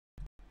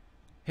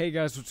Hey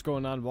guys, what's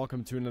going on?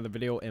 Welcome to another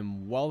video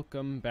and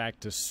welcome back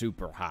to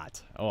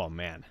Superhot. Oh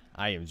man,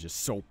 I am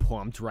just so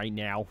pumped right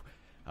now.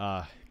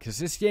 Cause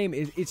this game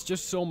it's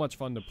just so much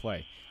fun to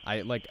play. I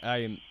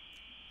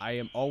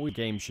am always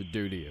game should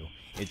do to you.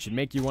 It should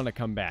make you want to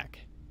come back.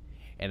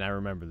 And I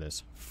remember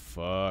this.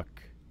 Fuck.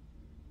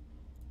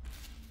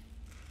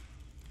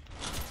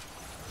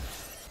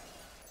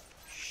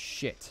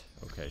 Shit.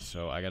 Okay,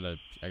 so I gotta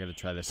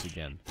try this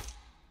again.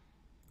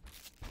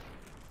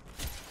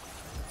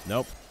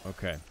 Nope.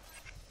 Okay.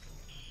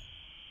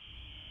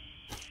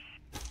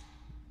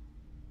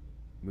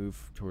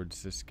 Move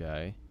towards this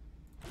guy.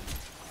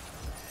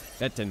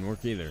 That didn't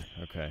work either.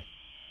 Okay.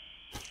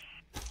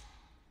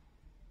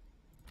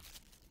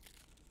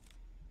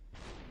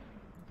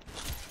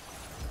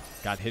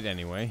 Got hit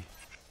anyway.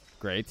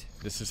 Great.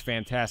 This is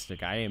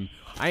fantastic. I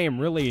am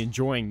really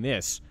enjoying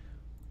this.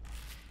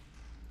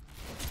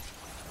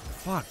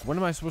 Fuck, what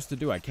am I supposed to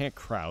do? I can't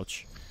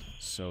crouch.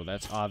 So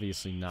that's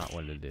obviously not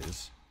what it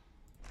is.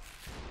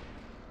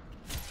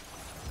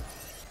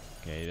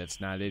 Okay, that's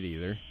not it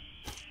either.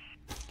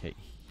 Okay,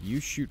 you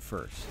shoot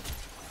first.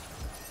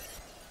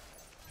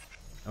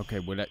 Okay,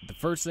 the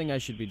first thing I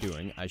should be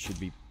doing, I should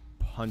be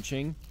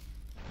punching,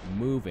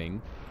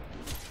 moving.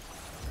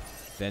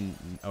 Then,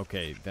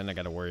 okay, then I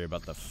gotta worry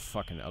about the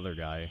fucking other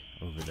guy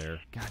over there.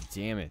 God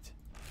damn it.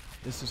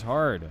 This is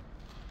hard.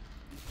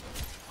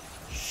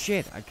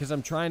 Shit, because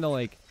I'm trying to,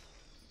 like...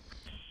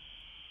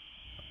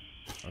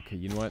 Okay,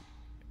 you know what?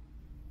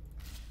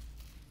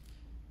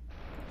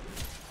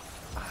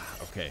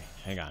 Okay,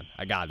 hang on.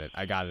 I got it.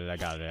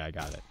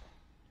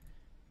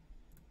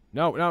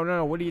 No,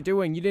 what are you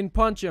doing? You didn't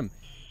punch him.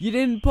 You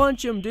didn't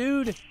punch him,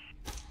 dude.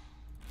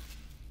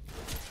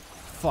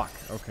 Fuck,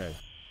 okay.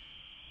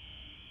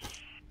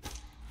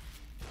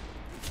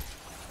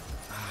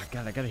 Ah,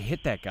 God, I gotta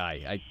hit that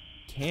guy. I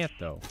can't,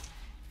 though.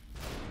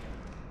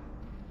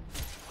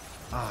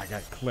 Ah, I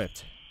got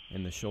clipped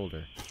in the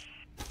shoulder.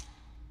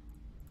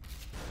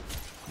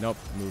 Nope,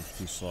 moved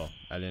too slow.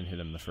 I didn't hit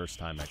him the first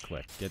time I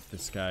clicked. Get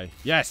this guy.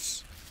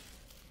 Yes!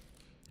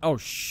 Oh,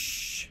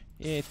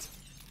 shit.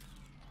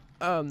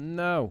 Oh,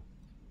 no.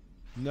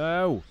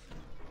 No.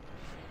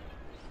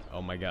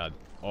 Oh, my God.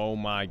 Oh,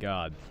 my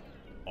God.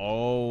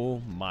 Oh,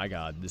 my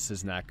God. This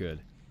is not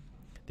good.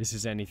 This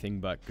is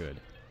anything but good.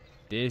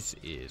 This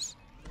is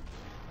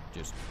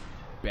just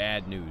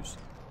bad news.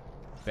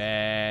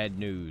 Bad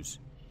news.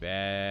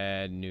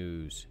 Bad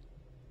news.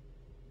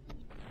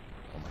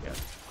 Oh, my God.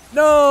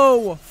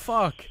 No!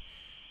 Fuck!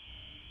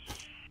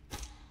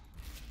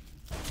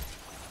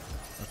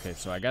 Okay,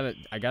 so I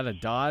gotta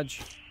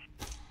dodge.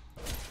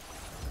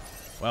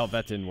 Well,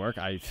 that didn't work.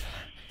 I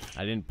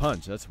didn't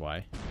punch, that's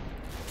why.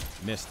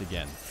 Missed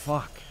again.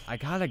 Fuck. I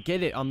gotta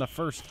get it on the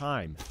first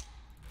time.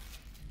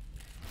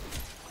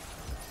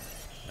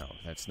 No,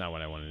 that's not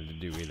what I wanted to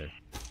do either.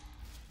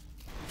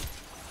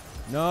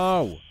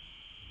 No!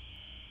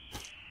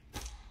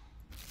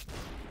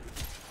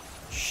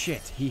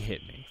 Shit, he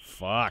hit me.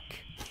 Fuck.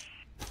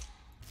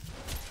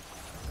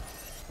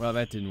 Well,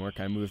 that didn't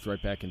work. I moved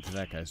right back into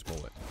that guy's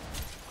bullet.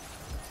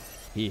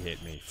 He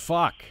hit me.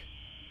 Fuck.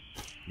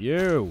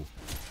 You.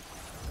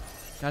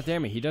 God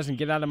damn it. He doesn't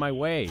get out of my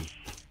way.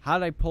 How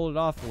did I pull it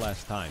off the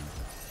last time?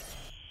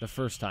 The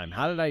first time.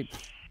 How did I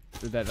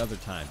do that other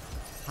time?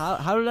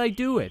 How did I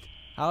do it?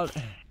 How...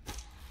 Okay,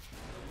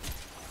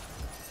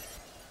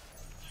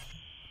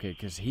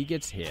 because he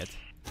gets hit.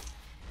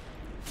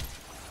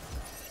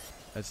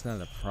 That's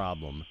not a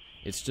problem.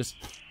 It's just...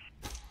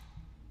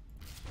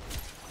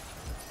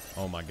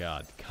 Oh my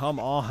God.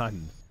 Come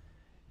on.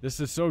 This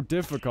is so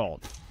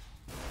difficult.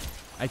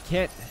 I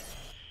can't...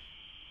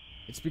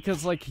 It's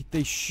because, like,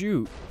 they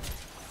shoot.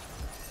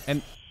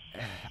 And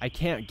I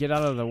can't get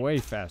out of the way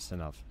fast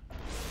enough.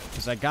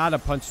 Because I gotta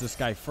punch this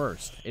guy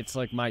first. It's,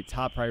 like, my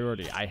top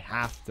priority. I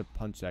have to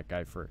punch that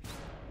guy first.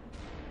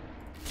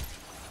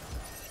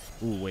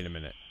 Ooh, wait a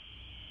minute.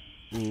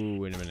 Ooh,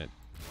 wait a minute.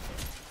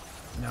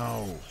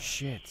 No,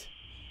 shit.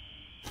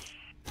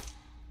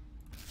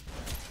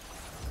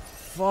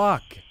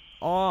 Fuck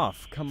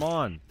off. Come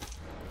on.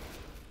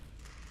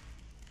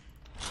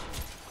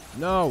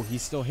 No, he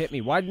still hit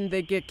me. Why didn't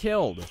they get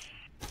killed?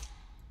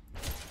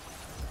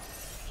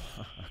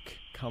 Fuck.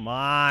 Come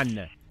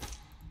on.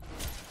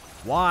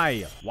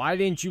 Why? Why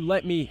didn't you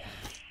let me...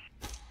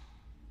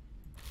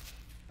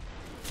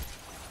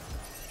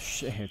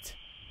 Shit.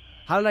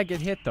 How did I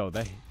get hit, though?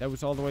 That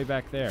was all the way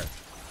back there.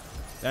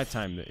 That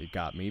time it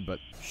got me, but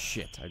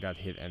shit, I got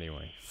hit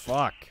anyway.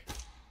 Fuck.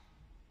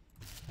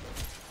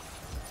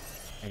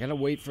 I gotta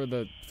wait for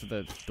the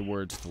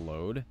words to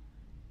load.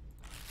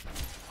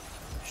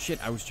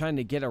 Shit, I was trying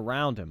to get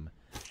around him.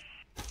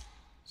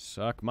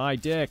 Suck my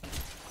dick.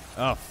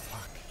 Oh,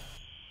 fuck.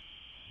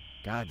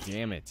 God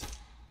damn it.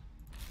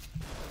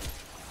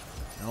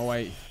 No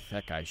way.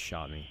 That guy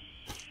shot me.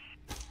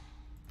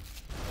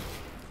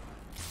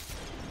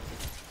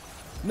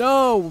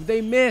 No,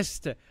 they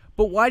missed.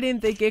 But why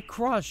didn't they get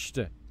crushed?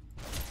 That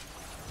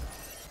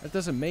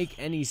doesn't make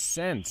any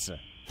sense.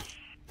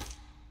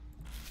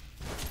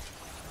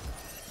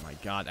 My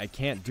god, I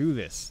can't do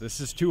this. This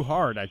is too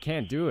hard. I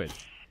can't do it.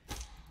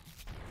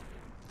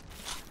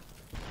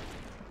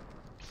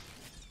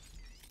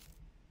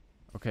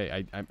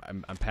 Okay,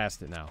 I'm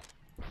past it now.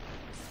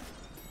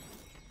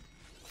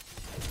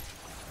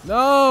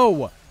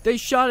 No! They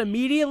shot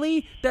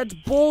immediately? That's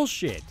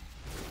bullshit.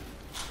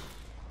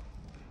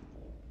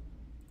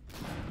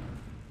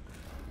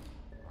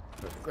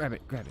 Grab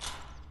it, grab it.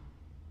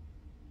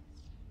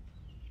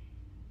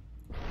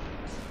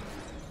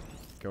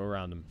 Go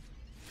around them.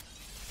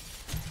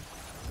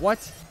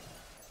 What?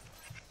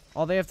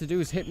 All they have to do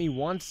is hit me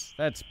once?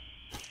 That's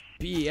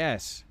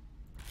BS.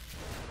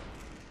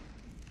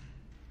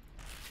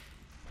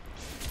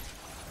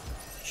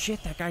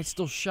 Shit, that guy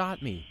still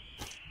shot me.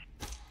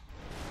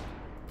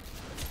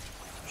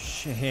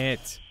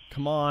 Shit.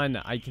 Come on,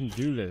 I can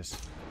do this.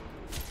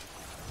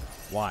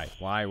 Why?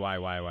 Why?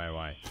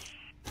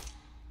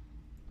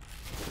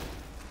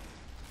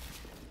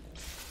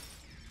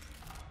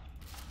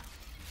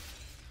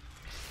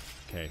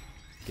 Okay,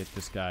 get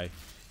this guy.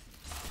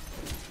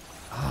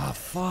 Ah,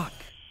 fuck.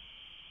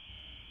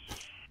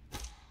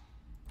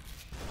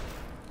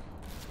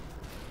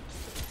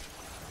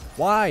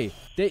 Why?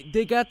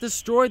 They got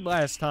destroyed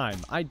last time.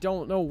 I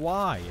don't know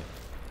why.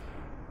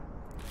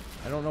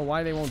 I don't know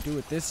why they won't do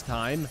it this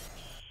time.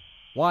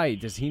 Why?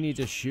 Does he need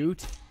to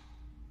shoot?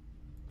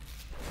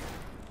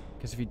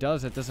 Because if he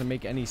does, that doesn't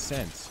make any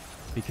sense.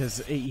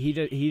 Because he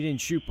didn't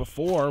shoot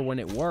before when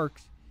it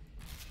worked.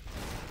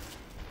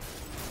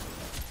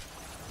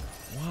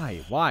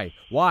 Why?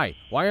 Why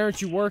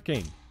aren't you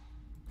working?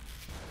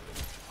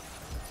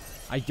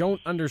 I don't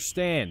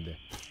understand.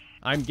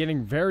 I'm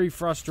getting very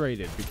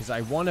frustrated because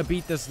I want to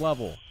beat this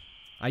level.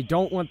 I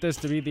don't want this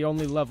to be the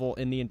only level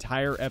in the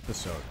entire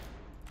episode.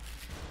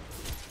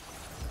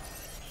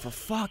 For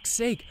fuck's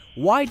sake,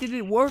 why did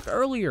it work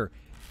earlier?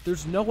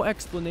 There's no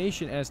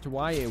explanation as to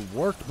why it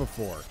worked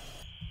before.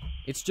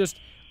 It's just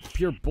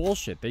pure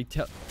bullshit. They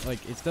tell, like,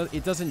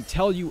 it doesn't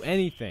tell you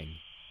anything.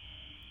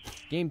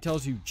 Game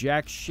tells you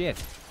jack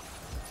shit.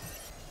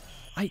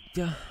 I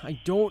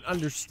don't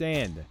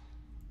understand.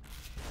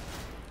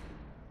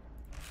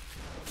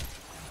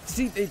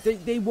 See,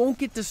 they won't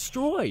get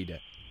destroyed.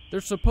 They're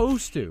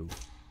supposed to.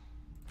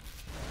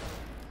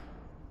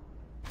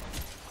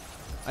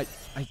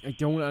 I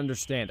don't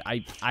understand.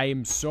 I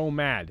am so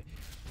mad.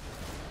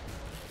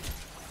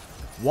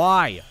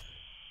 Why?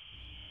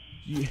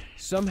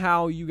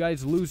 Somehow you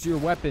guys lose your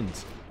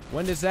weapons.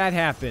 When does that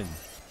happen?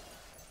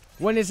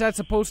 When is that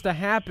supposed to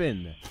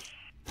happen?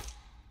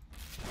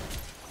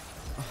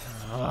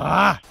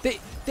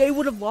 They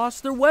would have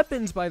lost their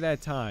weapons by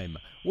that time.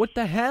 What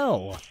the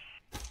hell?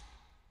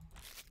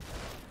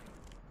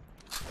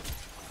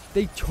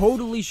 They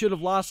totally should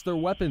have lost their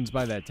weapons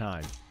by that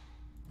time.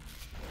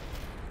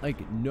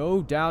 Like,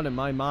 no doubt in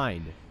my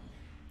mind.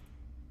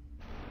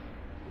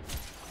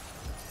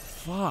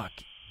 Fuck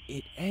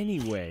it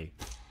anyway.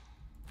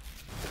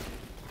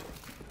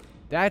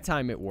 That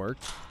time it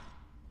worked.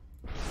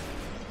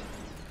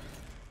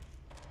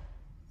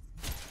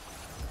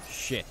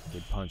 Shit,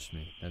 they punched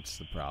me. That's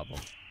the problem.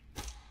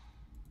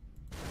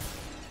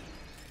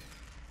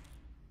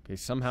 Okay,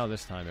 somehow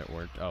this time it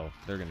worked. Oh,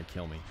 they're gonna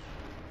kill me.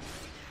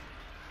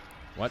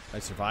 What? I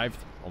survived?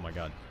 Oh my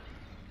god.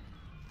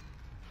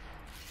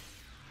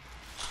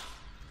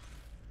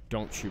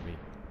 Don't shoot me.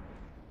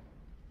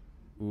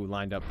 Ooh,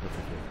 lined up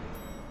perfectly.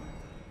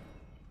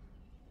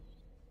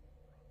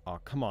 Oh,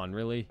 come on,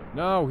 really?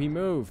 No, he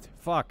moved.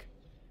 Fuck.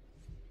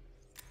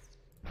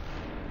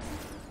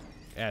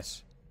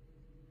 S.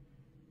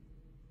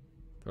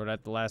 Throw it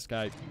at the last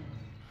guy.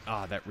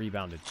 Ah, that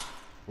rebounded.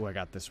 Oh, I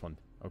got this one.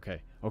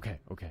 Okay.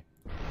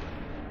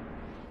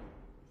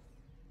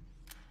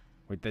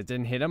 Wait, that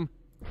didn't hit him?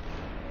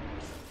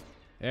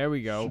 There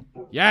we go.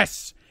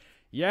 Yes!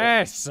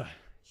 Yes!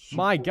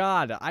 My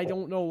god, I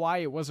don't know why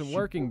it wasn't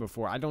working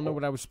before. I don't know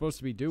what I was supposed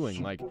to be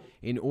doing, like,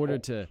 in order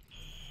to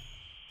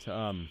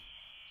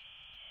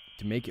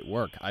make it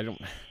work. I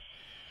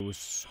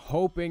was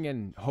hoping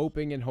and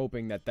hoping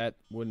that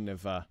wouldn't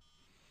have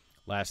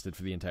lasted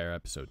for the entire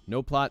episode.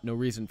 No plot, no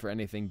reason for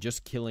anything,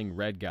 just killing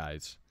red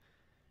guys.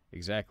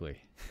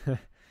 Exactly.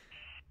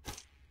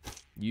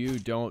 You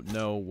don't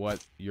know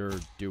what you're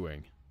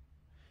doing.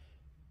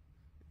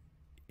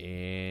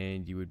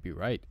 And you would be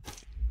right.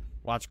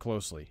 Watch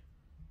closely.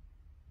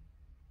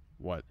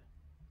 What?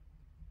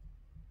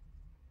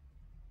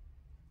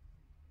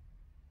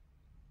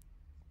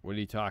 What are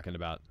you talking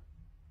about?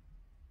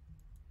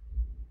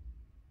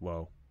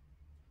 Whoa.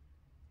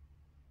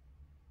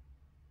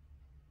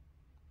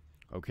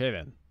 Okay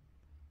then.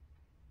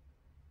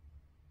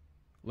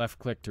 Left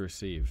click to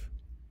receive.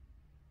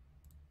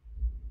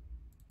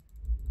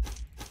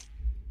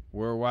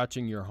 We're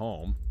watching your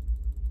home.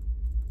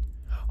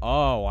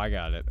 Oh, I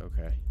got it.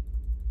 Okay.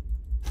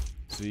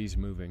 So he's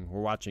moving.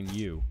 We're watching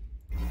you.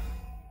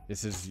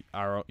 This is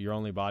your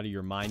only body.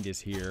 Your mind is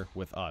here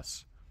with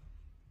us.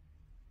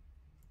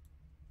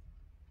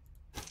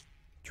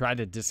 Try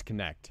to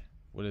disconnect.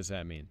 What does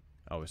that mean?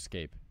 Oh,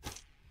 escape.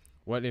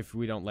 What if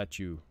we don't let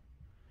you...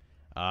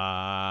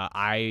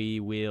 I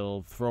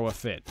will throw a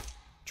fit.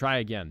 Try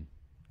again.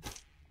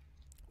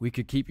 We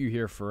could keep you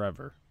here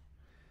forever.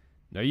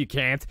 No, you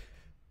can't.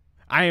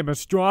 I am a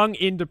strong,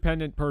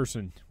 independent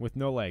person with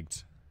no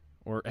legs.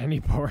 Or any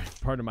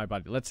part of my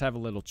body. Let's have a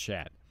little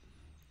chat.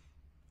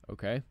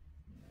 Okay.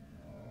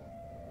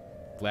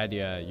 Glad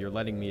you're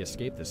letting me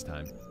escape this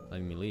time.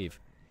 Letting me leave.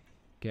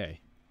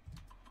 Okay.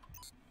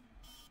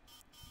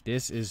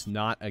 This is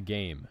not a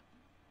game.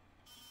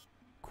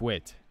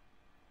 Quit.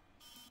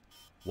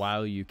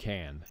 While you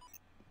can.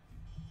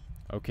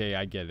 Okay,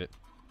 I get it.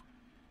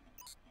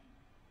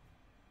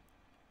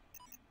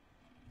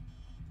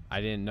 I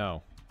didn't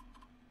know.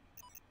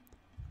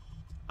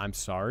 I'm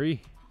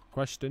sorry?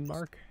 Question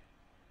mark?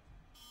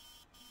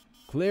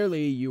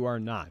 Clearly you are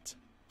not.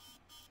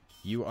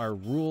 You are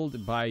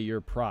ruled by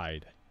your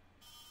pride.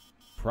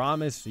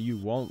 Promise you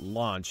won't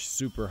launch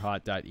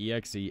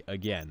Superhot.exe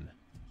again.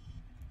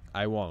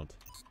 I won't.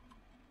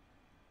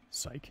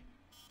 Psych.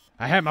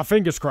 I have my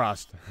fingers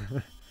crossed.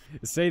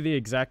 Say the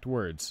exact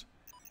words.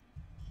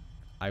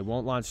 I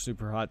won't launch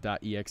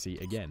Superhot.exe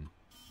again.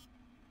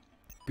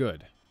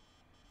 Good.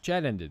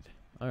 Chat ended.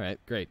 Alright,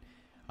 great.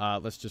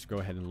 Let's just go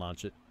ahead and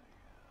launch it.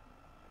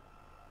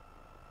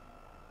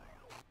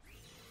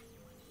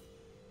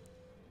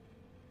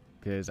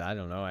 Because, I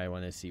don't know, I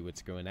want to see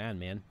what's going on,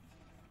 man.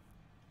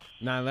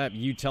 Now that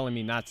you telling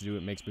me not to do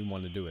it makes me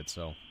want to do it,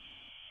 so.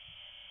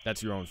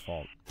 That's your own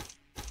fault.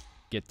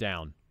 Get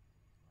down.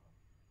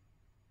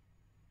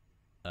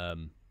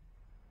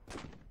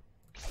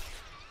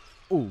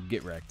 Ooh,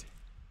 get wrecked.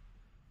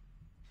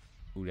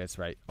 Ooh, that's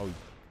right. Oh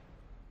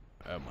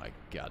my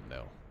god,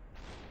 no.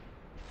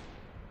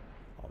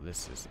 Oh,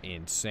 this is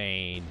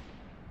insane.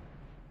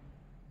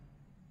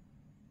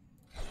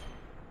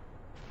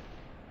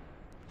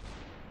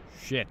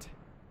 Shit.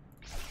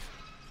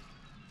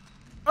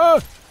 Oh!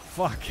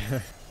 Fuck.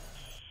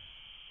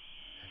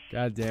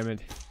 God damn it.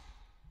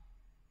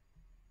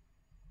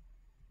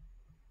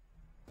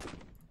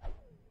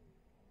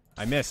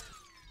 I missed.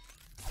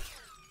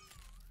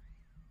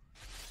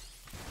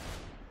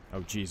 Oh,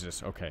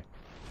 Jesus. Okay.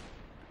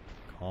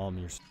 Calm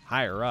your...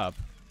 Higher up.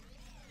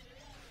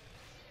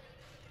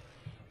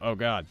 Oh,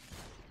 God.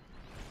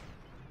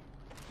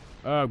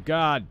 Oh,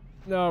 God.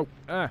 No.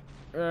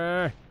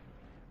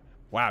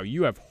 Wow,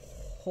 you have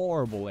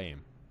horrible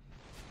aim.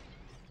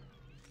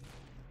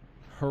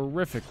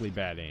 Horrifically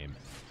bad aim.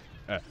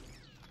 Okay,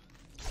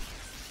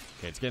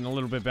 it's getting a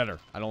little bit better.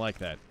 I don't like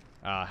that.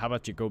 How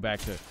about you go back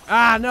to...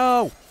 Ah,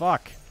 no!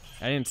 Fuck.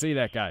 I didn't see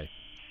that guy.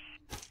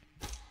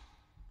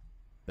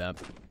 Bump.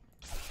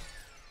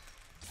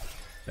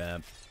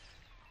 Bump.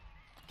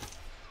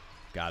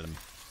 Got him.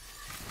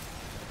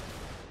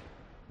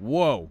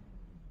 Whoa.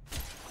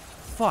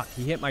 Fuck,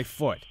 he hit my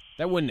foot.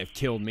 That wouldn't have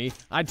killed me.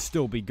 I'd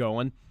still be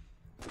going.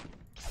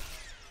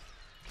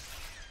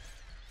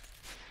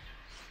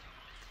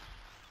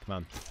 Come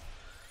on.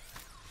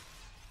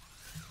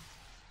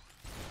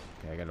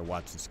 Okay, I gotta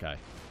watch this guy.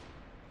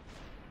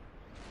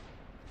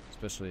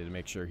 Especially to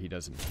make sure he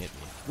doesn't hit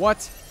me.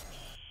 What?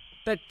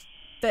 That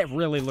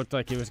really looked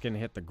like he was gonna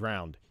hit the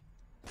ground.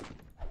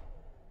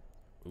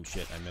 Oh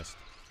shit, I missed.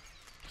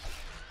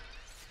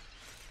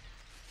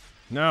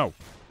 No!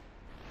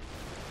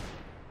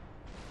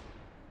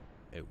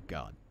 Oh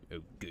god.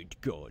 Oh good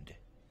god.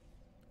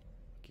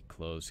 Get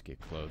close, get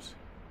close.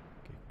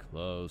 Get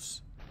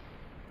close.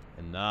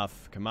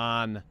 Enough. Come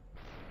on.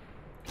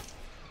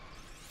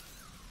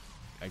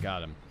 I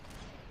got him.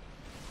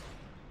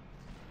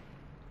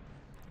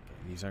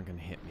 Okay, these aren't gonna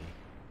hit me.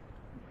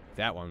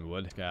 That one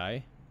would,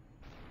 guy.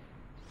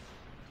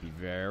 Be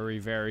very,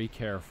 very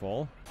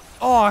careful.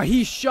 Oh,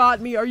 he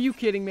shot me. Are you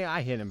kidding me?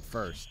 I hit him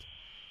first.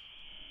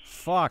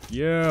 Fuck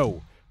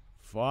you.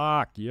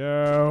 Fuck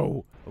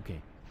you.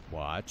 Okay,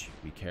 watch.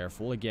 Be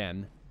careful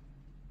again.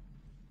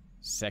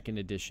 Second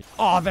edition.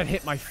 Oh, that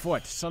hit my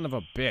foot. Son of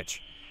a bitch.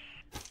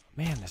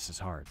 Man, this is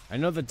hard. I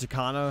know the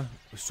Takana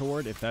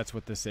sword, if that's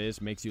what this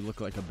is, makes you look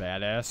like a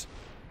badass,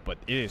 but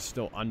it is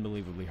still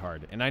unbelievably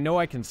hard. And I know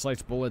I can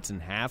slice bullets in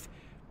half,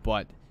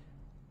 but...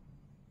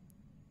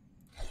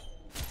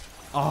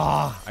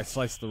 Ah, I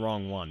sliced the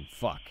wrong one.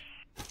 Fuck.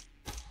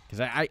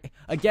 Because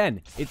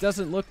again, it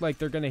doesn't look like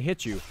they're going to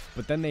hit you,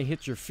 but then they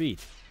hit your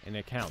feet, and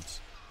it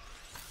counts.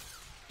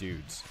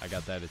 Dudes, I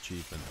got that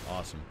achievement.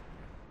 Awesome.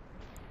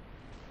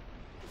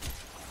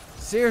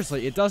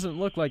 Seriously, it doesn't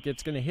look like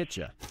it's going to hit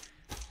you.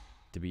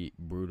 To be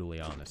brutally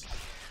honest.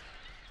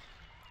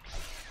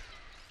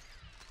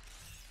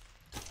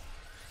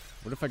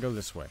 What if I go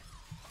this way?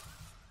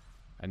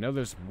 I know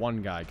there's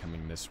one guy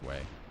coming this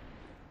way.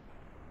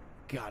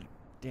 God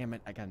damn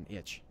it, I got an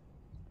itch.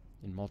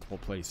 In multiple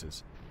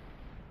places.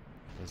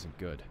 Isn't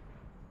good.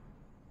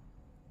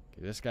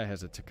 Okay, this guy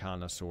has a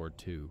Takana sword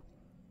too.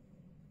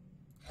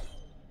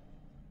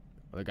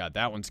 Oh god,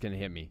 that one's gonna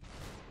hit me.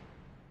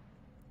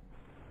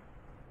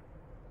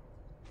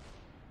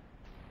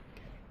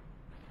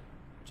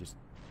 Just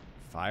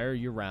fire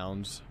your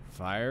rounds.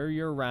 Fire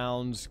your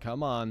rounds.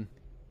 Come on.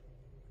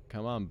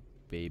 Come on,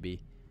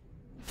 baby.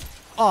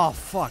 Oh,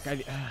 fuck.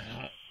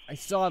 I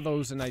saw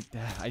those and I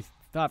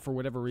thought for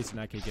whatever reason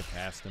I could get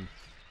past him.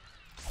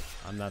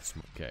 I'm not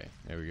okay,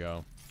 there we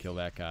go. Kill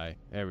that guy.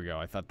 There we go.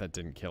 I thought that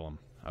didn't kill him.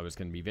 I was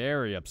gonna be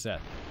very upset.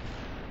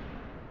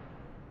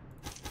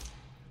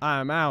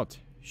 I'm out.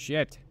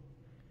 Shit.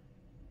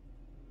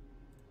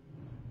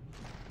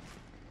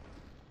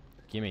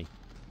 Gimme.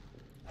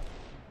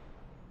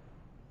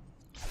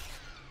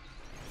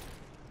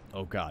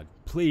 Oh God,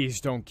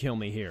 please don't kill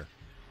me here.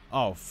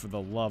 Oh, for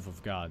the love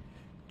of God.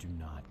 Do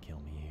not kill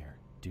me here.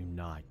 Do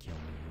not kill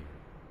me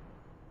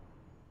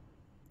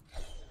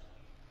here.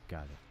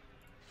 Got it.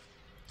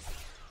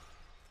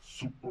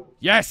 Super.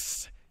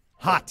 Yes!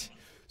 Hot!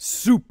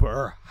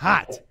 Super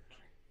hot!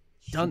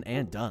 Done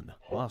and done.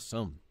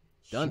 Awesome.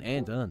 Done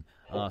and done.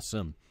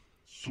 Awesome.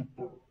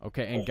 Super.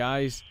 Okay, and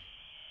guys,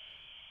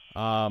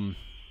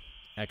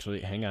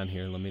 actually, hang on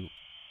here. Let me...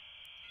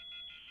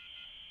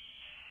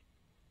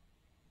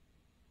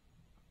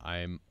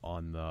 I'm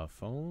on the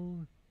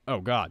phone.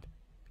 Oh, God.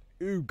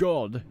 Oh,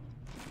 God.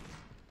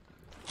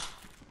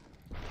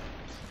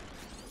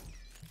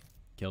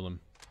 Killed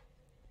him.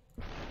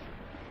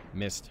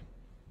 Missed.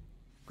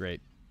 Great.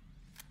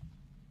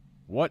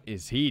 What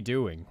is he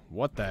doing?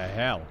 What the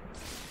hell?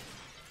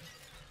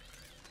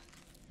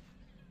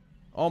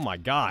 Oh, my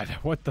God.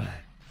 What the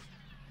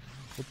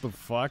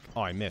fuck?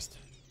 Oh, I missed.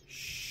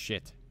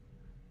 Shit.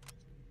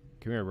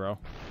 Come here, bro.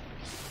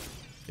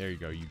 There you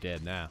go. You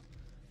dead now.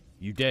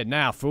 You dead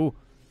now, fool.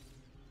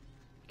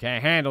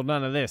 Can't handle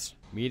none of this.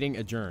 Meeting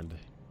adjourned.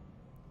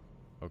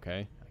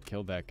 Okay, I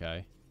killed that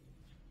guy.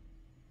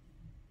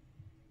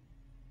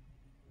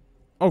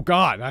 Oh,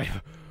 God.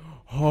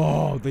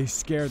 Oh, they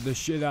scared the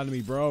shit out of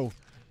me, bro.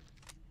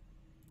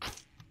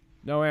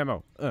 No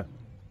ammo. Well,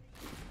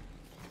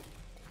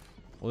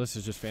 this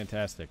is just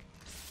fantastic.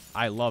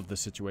 I love the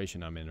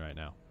situation I'm in right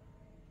now.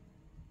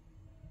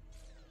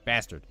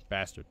 Bastard,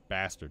 bastard,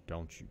 bastard.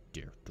 Don't you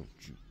dare. Don't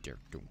you dare.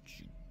 Don't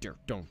you dare.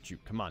 Don't you.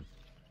 Come on.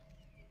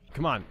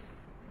 Come on.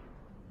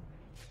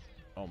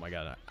 Oh my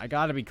God. I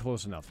gotta be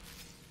close enough.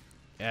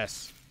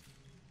 Yes.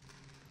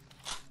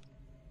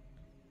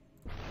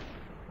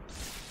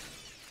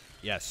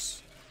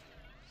 Yes.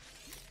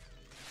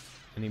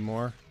 Any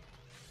more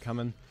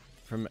coming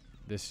from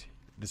this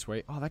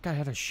way? Oh, that guy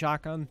had a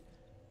shotgun.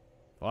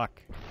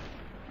 Fuck.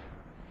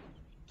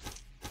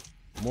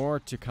 More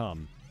to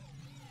come.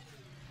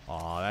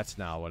 Aw, that's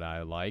not what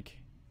I like.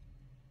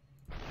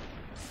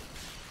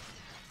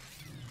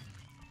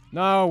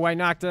 No, I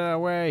knocked it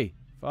away.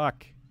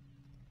 Fuck.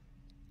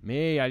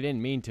 Me, I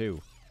didn't mean to.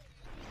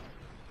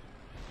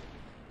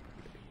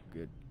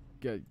 Good.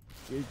 Good.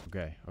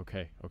 Okay,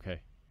 okay, okay.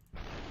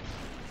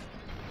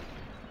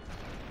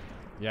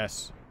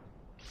 Yes.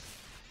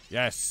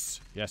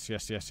 Yes. Yes,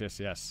 yes, yes, yes,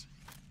 yes.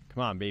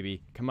 Come on,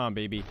 baby. Come on,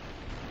 baby.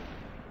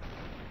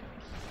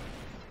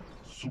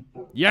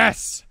 Super.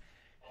 Yes!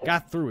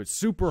 Got through it.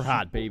 Super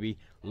hot, baby.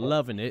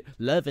 Loving it.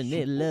 Loving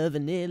it,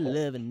 loving it,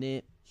 loving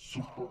it.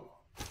 Super.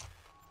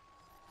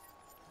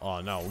 Oh,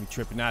 no. We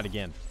tripping out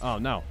again. Oh,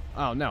 no.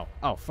 Oh, no.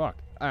 Oh, fuck.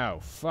 Oh,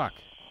 fuck.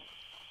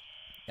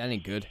 That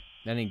ain't good.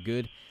 That ain't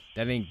good.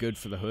 That ain't good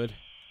for the hood.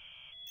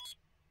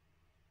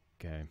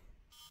 Okay.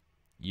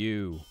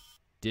 You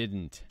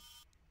didn't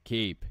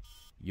keep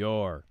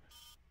your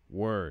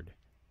word.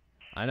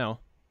 I know.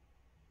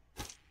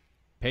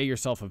 Pay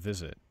yourself a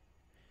visit.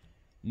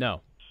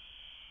 No.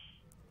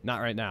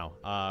 Not right now.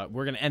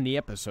 We're going to end the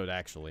episode,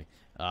 actually.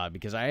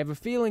 Because I have a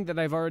feeling that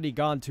I've already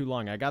gone too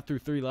long. I got through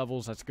 3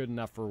 levels. That's good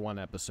enough for 1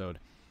 episode.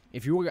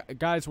 If you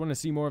guys want to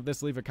see more of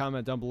this, leave a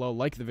comment down below,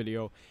 like the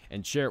video,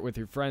 and share it with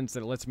your friends.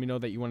 That lets me know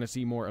that you want to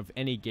see more of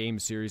any game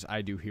series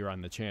I do here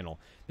on the channel.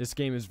 This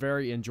game is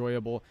very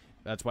enjoyable.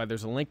 That's why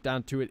there's a link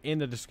down to it in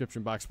the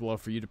description box below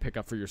for you to pick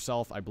up for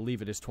yourself. I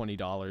believe it is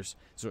 $20.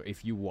 So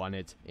if you want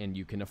it and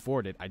you can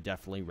afford it, I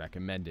definitely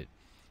recommend it.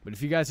 But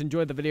if you guys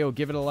enjoyed the video,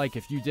 give it a like.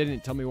 If you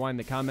didn't, tell me why in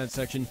the comment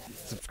section.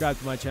 Subscribe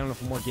to my channel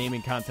for more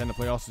gaming content. I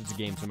play all sorts of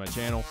games on my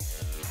channel.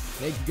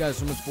 Thank you guys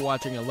so much for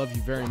watching. I love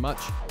you very much.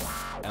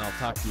 And I'll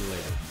talk to you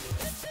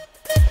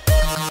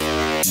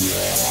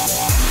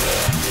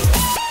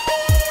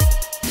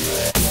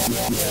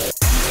later.